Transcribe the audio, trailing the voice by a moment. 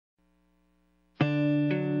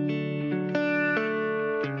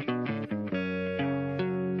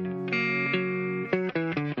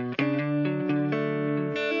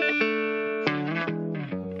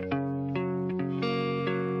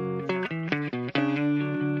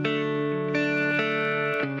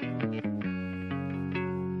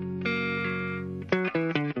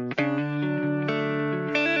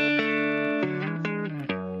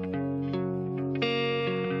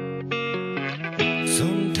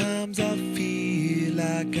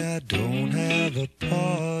like I don't have a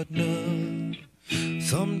partner.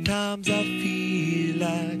 Sometimes I feel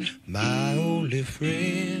like my only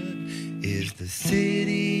friend is the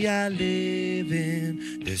city I live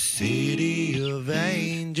in, the city of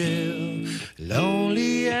angels.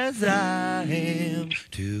 Lonely as I am,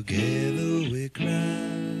 together we cry.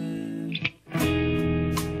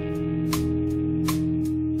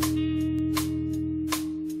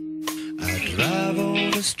 I drive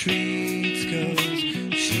on the streets 'cause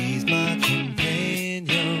she's my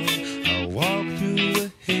companion. I walk through the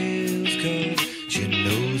hills 'cause she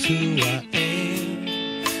knows who I am.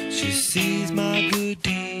 She sees my good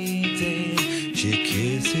deeds and she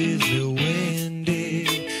kisses me when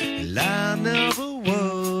and I never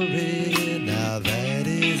worry. Now that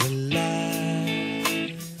is a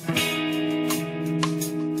lie.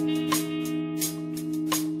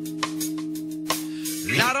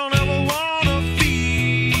 I don't ever wanna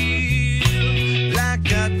feel like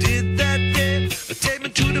I did that day. Take me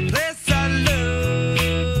to the place I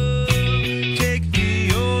love. Take me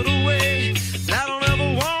all the way. I don't ever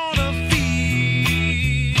wanna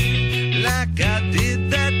feel like I did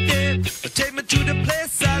that day. Take me to the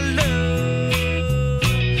place I love.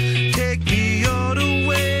 Take me all the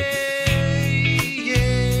way.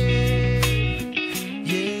 Yeah,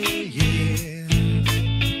 yeah, yeah.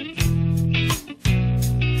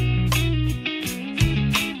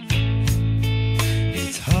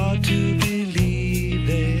 It's hard to believe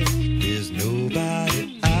that there's nobody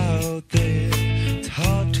out there. It's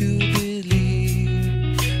hard to believe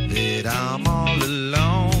that I'm all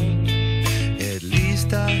alone. At least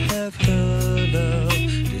I have her love.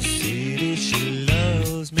 The city, she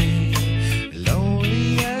loves me. Lonely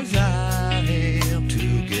as I am,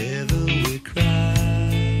 together we cry.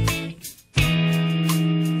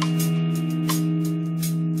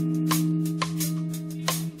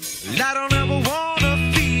 I don't know.